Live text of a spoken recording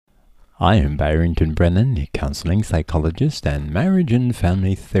I am Barrington Brennan, a counseling psychologist and marriage and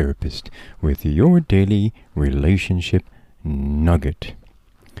family therapist, with your daily relationship nugget.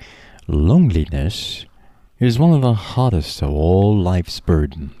 Loneliness is one of the hardest of all life's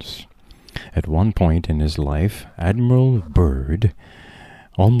burdens. At one point in his life, Admiral Byrd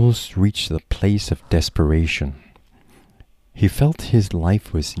almost reached the place of desperation. He felt his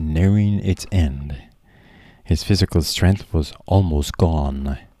life was nearing its end. His physical strength was almost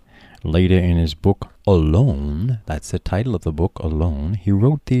gone. Later in his book, Alone, that's the title of the book, Alone, he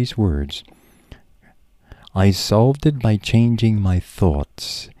wrote these words: I solved it by changing my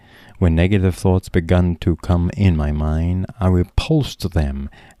thoughts. When negative thoughts began to come in my mind, I repulsed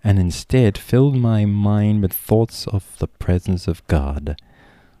them and instead filled my mind with thoughts of the presence of God.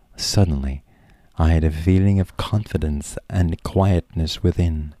 Suddenly, I had a feeling of confidence and quietness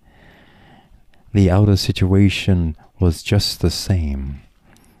within. The outer situation was just the same,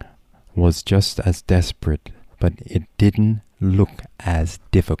 was just as desperate, but it didn't look as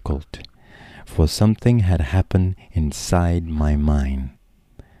difficult, for something had happened inside my mind.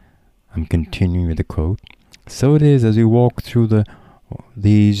 I'm continuing with the quote. So it is as we walk through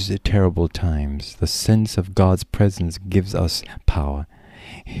these terrible times. The sense of God's presence gives us power.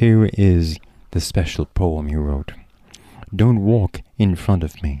 Here is the special poem he wrote. Don't walk in front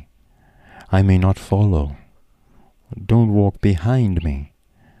of me. I may not follow. Don't walk behind me.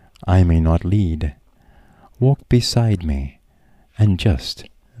 I may not lead. Walk beside me and just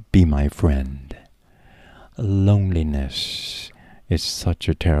be my friend. Loneliness is such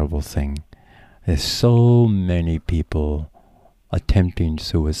a terrible thing. There's so many people attempting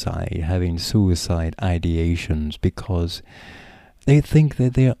suicide, having suicide ideations because they think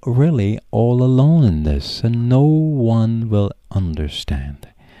that they're really all alone in this and no one will understand.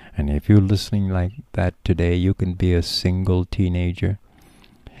 And if you're listening like that today, you can be a single teenager.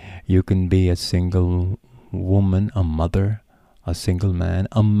 You can be a single woman, a mother, a single man,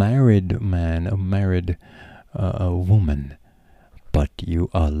 a married woman. But you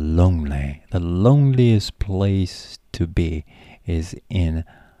are lonely. The loneliest place to be is in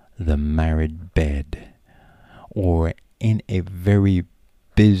the married bed or in a very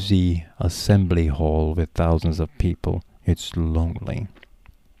busy assembly hall with thousands of people. It's lonely.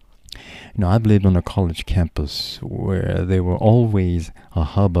 I've lived on a college campus where there were always a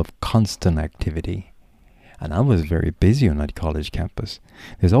hub of constant activity. And I was very busy on that college campus.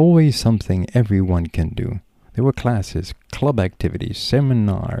 There's always something everyone can do. There were classes, club activities,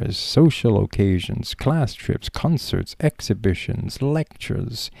 seminars, social occasions, class trips, concerts, exhibitions,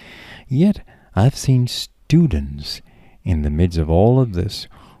 lectures. Yet I've seen students in the midst of all of this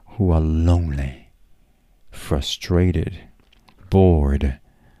who are lonely, frustrated, bored.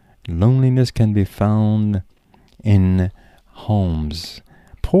 Loneliness can be found in homes,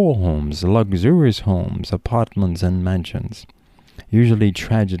 poor homes, luxurious homes, apartments and mansions. Usually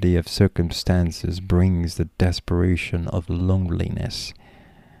tragedy of circumstances brings the desperation of loneliness.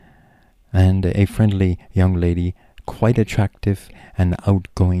 And a friendly young lady, quite attractive and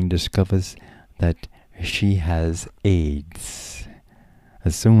outgoing, discovers that she has AIDS.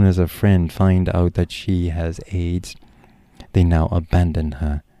 As soon as a friend finds out that she has AIDS, they now abandon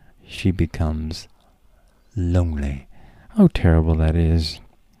her. She becomes lonely. How terrible that is.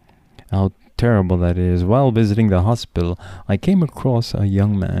 How terrible that is. While visiting the hospital, I came across a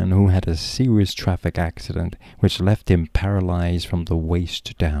young man who had a serious traffic accident which left him paralyzed from the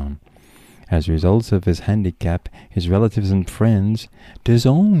waist down. As a result of his handicap, his relatives and friends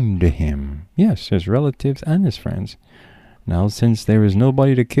disowned him. Yes, his relatives and his friends. Now, since there is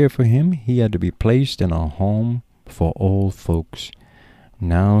nobody to care for him, he had to be placed in a home for old folks.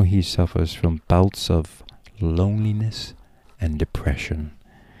 Now he suffers from bouts of loneliness and depression.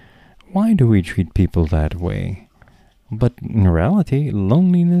 Why do we treat people that way? But in reality,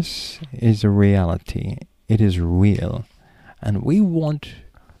 loneliness is a reality. It is real. And we want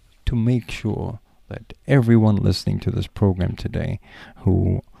to make sure that everyone listening to this program today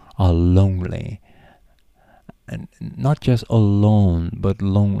who are lonely, and not just alone, but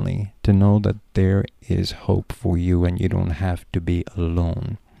lonely, to know that there is hope for you and you don't have to be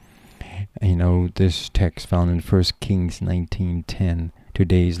alone. This text found in 1 Kings 19:10,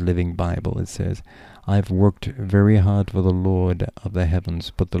 today's Living Bible, it says, I've worked very hard for the Lord of the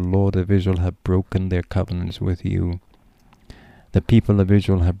heavens, but the Lord of Israel have broken their covenants with you. The people of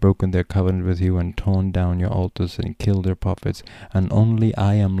Israel have broken their covenant with you and torn down your altars and killed their prophets, and only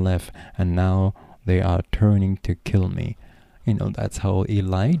I am left, and now they are turning to kill me. That's how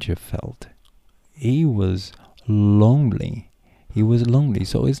Elijah felt. He was lonely.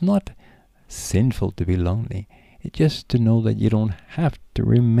 So it's not sinful to be lonely. It's just to know that you don't have to to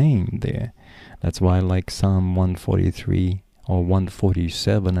remain there. That's why I like Psalm 143 or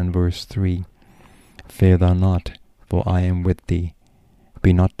 147 and verse 3. Fear thou not, for I am with thee.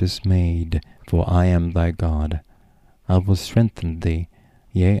 Be not dismayed, for I am thy God. I will strengthen thee,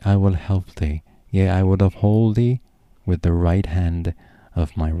 yea, I will help thee, yea, I will uphold thee with the right hand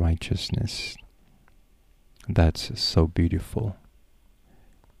of my righteousness. That's so beautiful.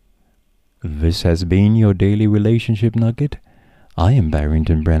 This has been your daily relationship nugget. I am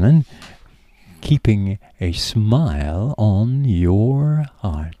Barrington Brennan, keeping a smile on your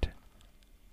heart.